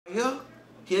here,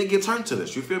 he'll get turned to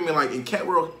this. You feel me? Like in cat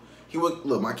world, he would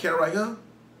look my cat right here.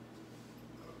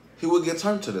 He would get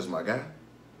turned to this, my guy.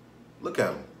 Look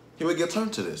at him. He would get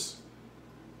turned to this.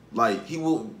 Like he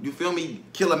will, you feel me?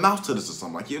 Kill a mouse to this or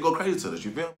something. Like he'll go crazy to this.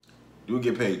 You feel me? You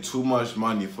get paid too much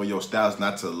money for your styles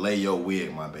not to lay your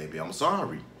wig, my baby. I'm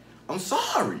sorry. I'm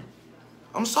sorry.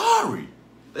 I'm sorry.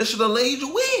 They should have laid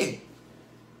your wig.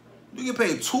 You get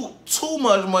paid too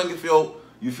much money for your,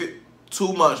 you feel,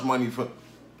 too much money for,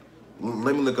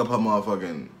 let me look up her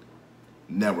motherfucking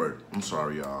network. I'm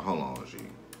sorry, y'all. Hold on, G.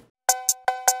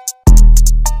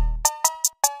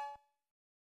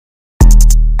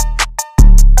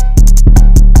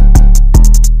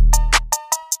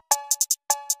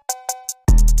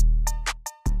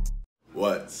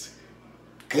 What's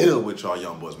good with y'all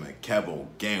young boys, man? Kevo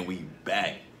gang, we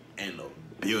back in the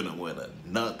building with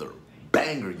another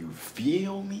banger, you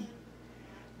feel me?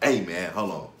 Hey man,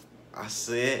 hold on. I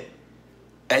said,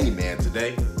 hey man,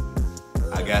 today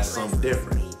I got something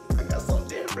different. I got something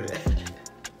different.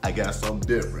 I got something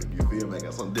different, you feel me? I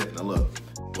got something different. Now look,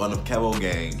 one of Kevo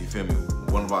gang, you feel me?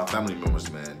 One of our family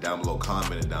members, man, down below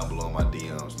commented down below in my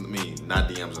DMs. I mean, not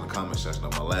DMs, in the comment section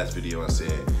of my last video and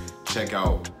said, check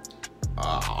out,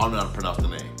 I don't know how to pronounce the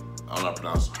name. I don't know how to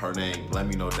pronounce her name. Let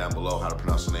me know down below how to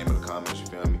pronounce the name in the comments, you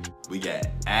feel me? We got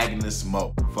Agnez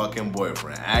Mo, fucking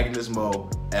boyfriend. Agnez Mo,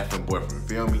 effing boyfriend,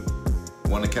 feel me?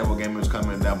 One of the Kevo gamers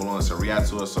coming down below and say react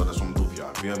to us, so that's what I'm doing for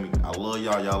y'all, feel me? I love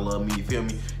y'all, y'all love me, you feel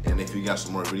me? And if you got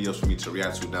some more videos for me to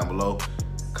react to down below,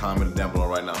 comment down below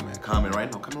right now, man. Comment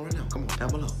right now, comment right now, come on, down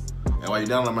below. And while you're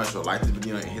down there, make sure like the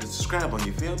video and hit the subscribe button,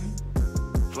 you feel me?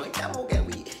 Join Kevo gang,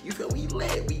 you feel me?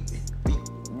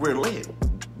 We're lit.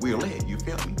 We're lit, you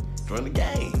feel me? Join the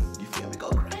game, you feel me? Go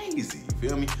crazy, you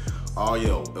feel me? Oh,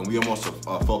 yo, and we almost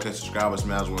 4K subscribers,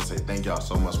 man. I just want to say thank y'all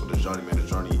so much for the journey, man. The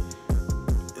journey,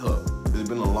 look, it's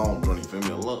been a long journey, you feel me?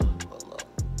 A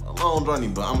long journey,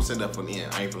 but I'm going to say that for the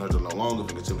end. I ain't finna hurt you no longer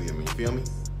for the video, man, you feel me?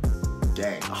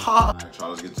 Gang. All right, y'all,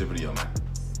 let's get to the video, man.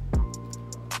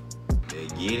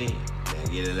 Let's get it. Let's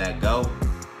get it, let go.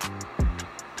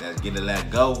 Let's get it,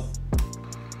 let go.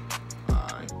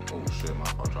 Oh shit, my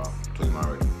fault, y'all. Took him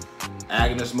already.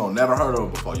 Agnez Mo, never heard of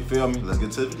her before, you feel me? Let's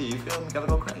get to the video, you feel me? Gotta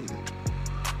go crazy.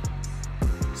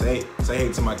 Say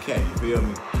hey to my cat, you feel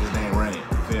me? His name Rain,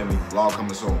 you feel me? Vlog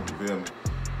coming soon, you feel me?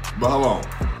 But hold on.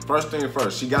 First thing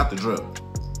first, she got the drip.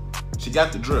 She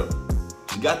got the drip.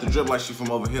 She got the drip like she from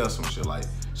over here or some shit. Like,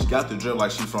 she got the drip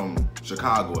like she from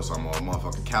Chicago or something, or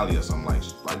motherfucking Cali or something.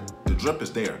 Like the drip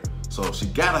is there. So she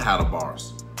gotta have the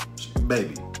bars.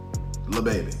 Baby, little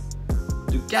baby.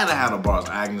 You gotta have the bars,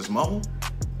 Agnez Mo.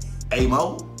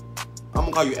 A-Mo.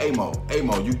 I'm gonna call you A-Mo.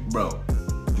 A-Mo, you, bro.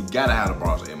 You gotta have the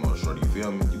bars, A-Mo, shorty, you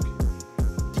feel me?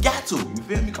 You got to, you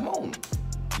feel me? Come on.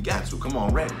 You got to, come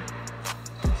on, ready.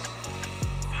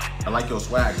 I like your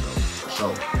swag, though, for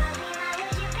sure.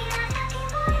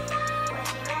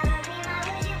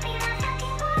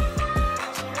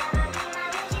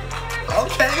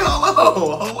 Okay, hold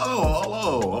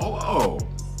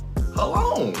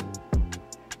on.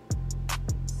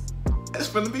 It's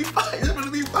finna be fire. It's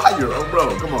finna be fire. Oh,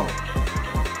 bro, come on.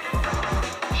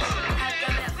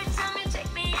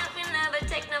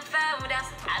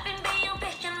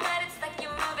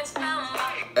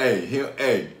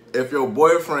 Hey, if your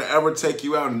boyfriend ever take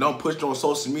you out and don't put you on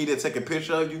social media, take a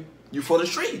picture of you, you for the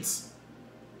streets.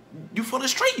 You for the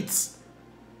streets.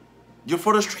 You're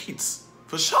for the streets.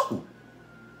 For sure.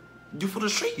 You for the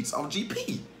streets on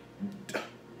GP.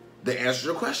 They answered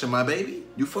your question, my baby.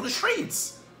 You for the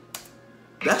streets.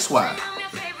 That's why.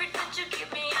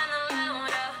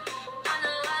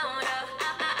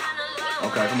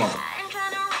 Okay, come on.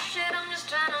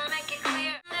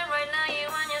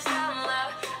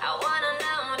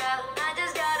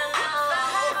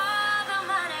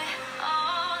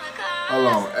 Hold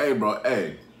on, hey bro,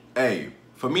 hey.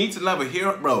 For me to never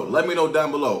hear, bro, let me know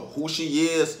down below who she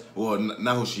is, or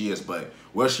not who she is, but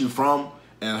where she from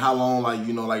and how long, like,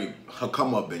 you know, like her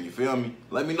come up been. You feel me?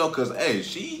 Let me know, cause hey,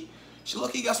 she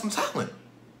lucky got some talent.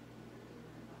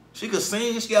 She could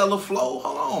sing, she got a little flow.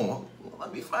 Hold on.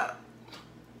 Let me find.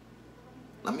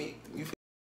 You feel?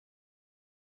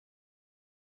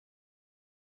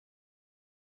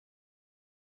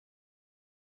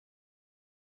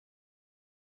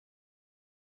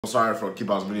 I'm sorry for keep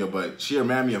on this video, but she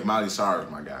reminded me of Miley Cyrus,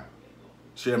 my guy.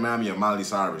 She reminded me of Miley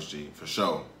Cyrus, G, for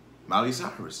sure. Miley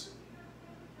Cyrus.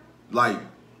 Like,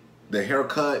 the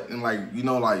haircut and like, you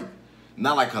know, like,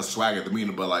 not like her swag at the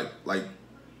meeting, but like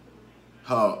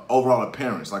her overall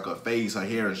appearance, like her face, her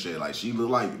hair and shit. Like she look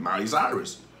like Miley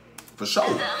Cyrus, for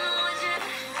sure.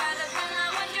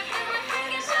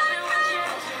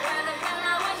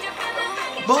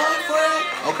 boyfriend.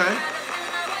 Okay.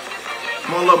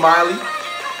 Come on, little Miley.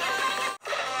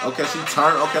 Okay, she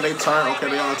turned. Okay, they turned. Okay,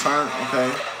 they all turned.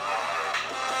 Okay.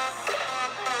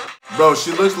 Bro,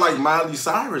 she looks like Miley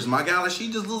Cyrus, my guy. Like,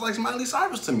 she just looks like Miley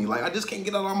Cyrus to me. Like, I just can't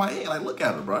get it out of my head. Like, look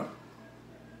at her, bro.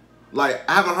 Like,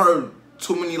 I haven't heard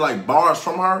too many, like, bars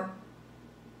from her.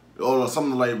 Or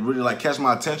something, like, really, like, catch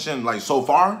my attention, like, so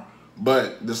far.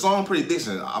 But the song pretty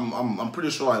decent. I'm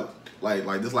pretty sure, like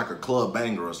this is like a club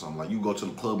banger or something. Like, you go to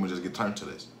the club and just get turned to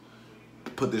this.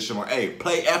 Put this shit on. Hey,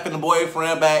 play F***ing the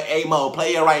boyfriend back. A-Mo,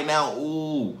 play it right now.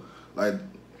 Ooh. Like,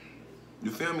 you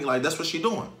feel me? Like, that's what she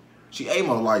doing. She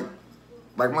A-Mo, like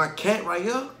my cat right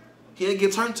here, he'll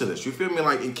get turned to this. You feel me?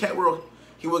 Like, in cat world,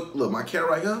 he would, look, my cat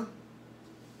right here,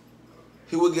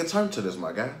 he would get turned to this,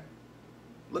 my guy.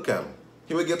 Look at him.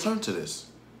 He would get turned to this.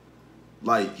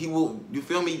 Like, he will, you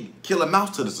feel me, kill a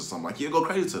mouse to this or something. Like, he'll go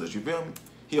crazy to this, you feel me?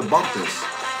 He'll bump this.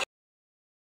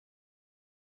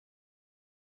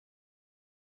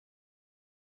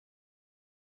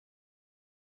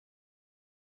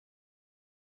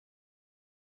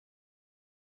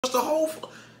 The whole,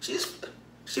 she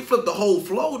flipped the whole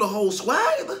flow, the whole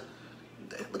swag.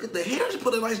 Look at the hair. She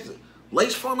put a nice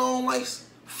lace front on, lace,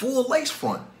 full lace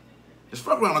front. It's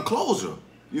fuck around a closer.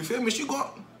 You feel me? She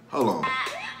go, hold on.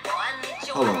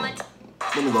 Hold on.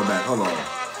 Let me go back. Hold on.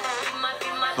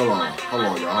 Hold on. Hold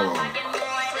on, y'all. Hold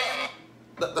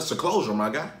on. That's a closure, my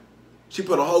guy. She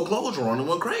put a whole closure on and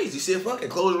went crazy. She said, fuck it.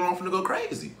 Closure on finna go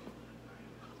crazy.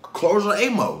 Closure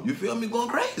A-Mo. You feel me? Going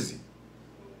crazy.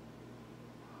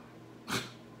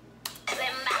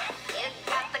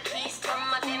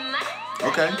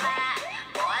 Okay.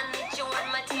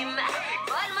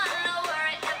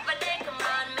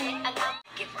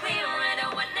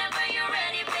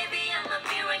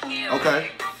 Okay.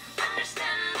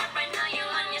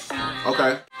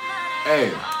 Okay. Hey,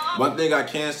 one thing I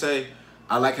can say,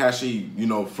 I like how she, you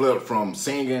know, flipped from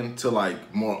singing to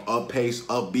like more up-paced,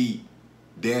 upbeat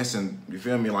dancing. You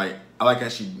feel me? Like, I like how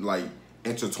she like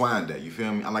intertwined that. You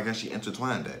feel me? I like how she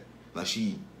intertwined that. Like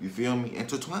she, you feel me?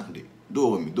 Intertwined it. Do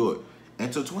it with me. Do it.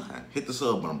 Intertwine. Hit the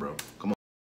sub button, bro. Come on.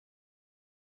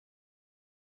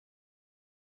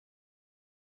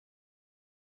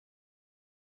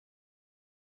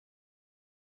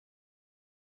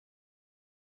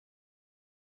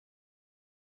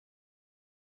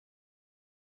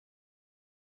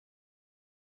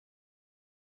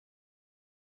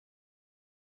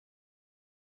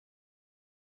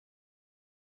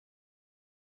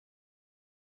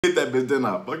 Hit that bitch, didn't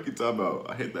I? Fuck you talking about?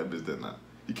 I hit that bitch, didn't I?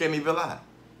 You can't even lie.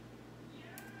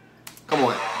 Come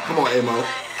on. Come on, A-Mo.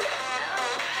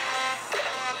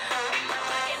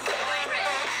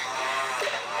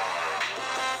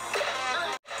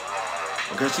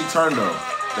 Okay, she turned though.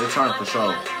 They turned for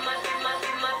sure.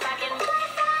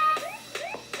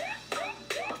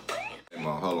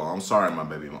 A-Mo, hold on. I'm sorry, my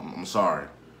baby. I'm sorry.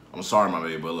 I'm sorry, my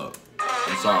baby, but look.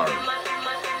 I'm sorry.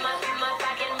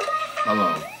 Hold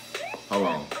on. Hold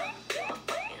on.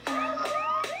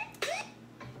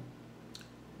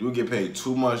 You get paid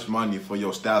too much money for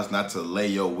your stylist not to lay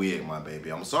your wig, my baby.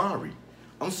 I'm sorry.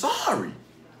 I'm sorry.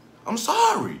 I'm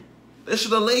sorry. They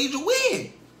should have laid your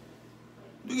wig.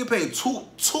 You get paid too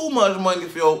much money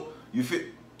for you fit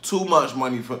too much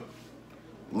money for.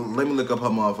 Let me look up her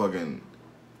motherfucking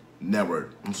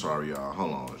network. I'm sorry, y'all.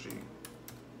 Hold on, G.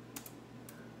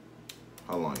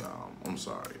 Hold on, y'all. I'm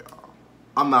sorry, y'all.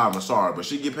 I'm not even sorry, but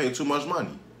she get paid too much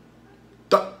money.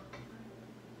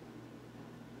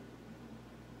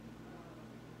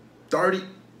 30.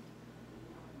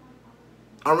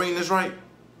 I'm reading this right.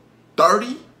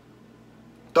 30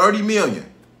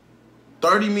 million.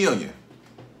 30 million.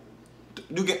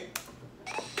 You get.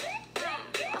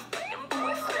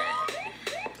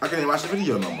 I can't even watch the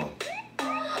video no more.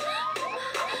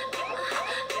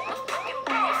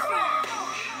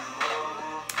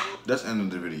 That's the end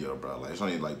of the video, bro. Like, it's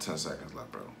only like 10 seconds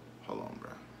left, bro. Hold on,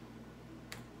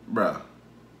 bro.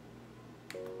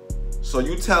 So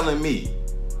you telling me,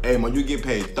 hey, man, you get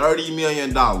paid $30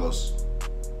 million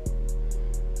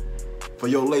for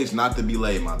your lace not to be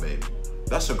laid, my baby.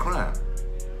 That's a crime.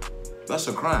 That's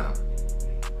a crime.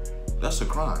 That's a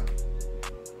crime.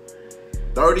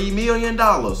 $30 million.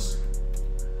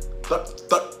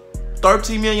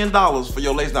 $13 million for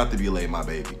your lace not to be laid, my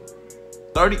baby.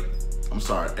 30. I'm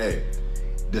sorry. Hey,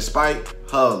 despite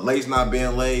her lace not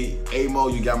being laid, A-Mo,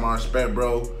 you got my respect,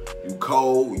 bro. You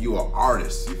cold, you an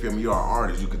artist. You feel me? You're an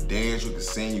artist. You could dance, you could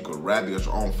sing, you could rap, you got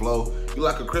your own flow. You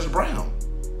like a Chris Brown.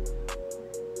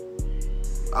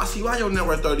 I see why your net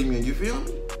worth 30 million, you feel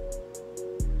me?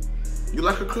 You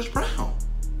like a Chris Brown.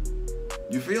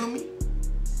 You feel me?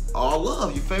 all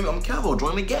love, you feel me? I'm Kevo,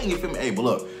 join the gang, you feel me? Hey, but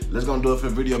look, let's go do it for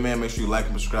the video, man. Make sure you like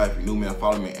and subscribe if you're new, man.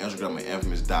 Follow me on Instagram at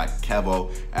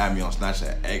infamous.kevo. Add me on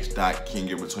Snapchat at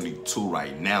x.kinggamer22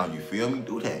 right now, you feel me?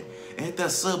 Do that. And hit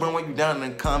that sub button while you down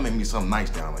and comment me something nice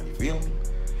down there, you feel me?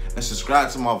 And subscribe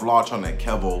to my vlog channel at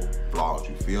Kevo Vlogs,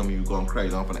 you feel me? You going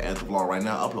crazy. I'm finna add the vlog right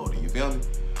now, uploading, you feel me?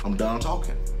 I'm done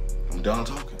talking.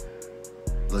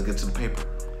 Let's get to the paper.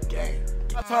 Gang.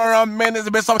 I turn around, man, this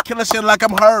bitch, I'm killing shit like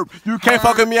I'm Herb. You can't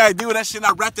fuck with me, I do that shit,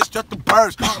 I rap this just to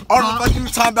burst. All the fuck you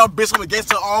talking about, bitch, I'm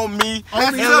against it on me.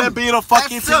 And that being a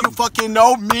fucking thing, you fucking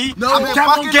know me. I'm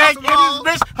Kevo gang in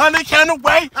this bitch, 100 kind of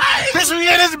way. Bitch, we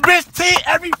in this bitch, T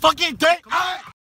every fucking day.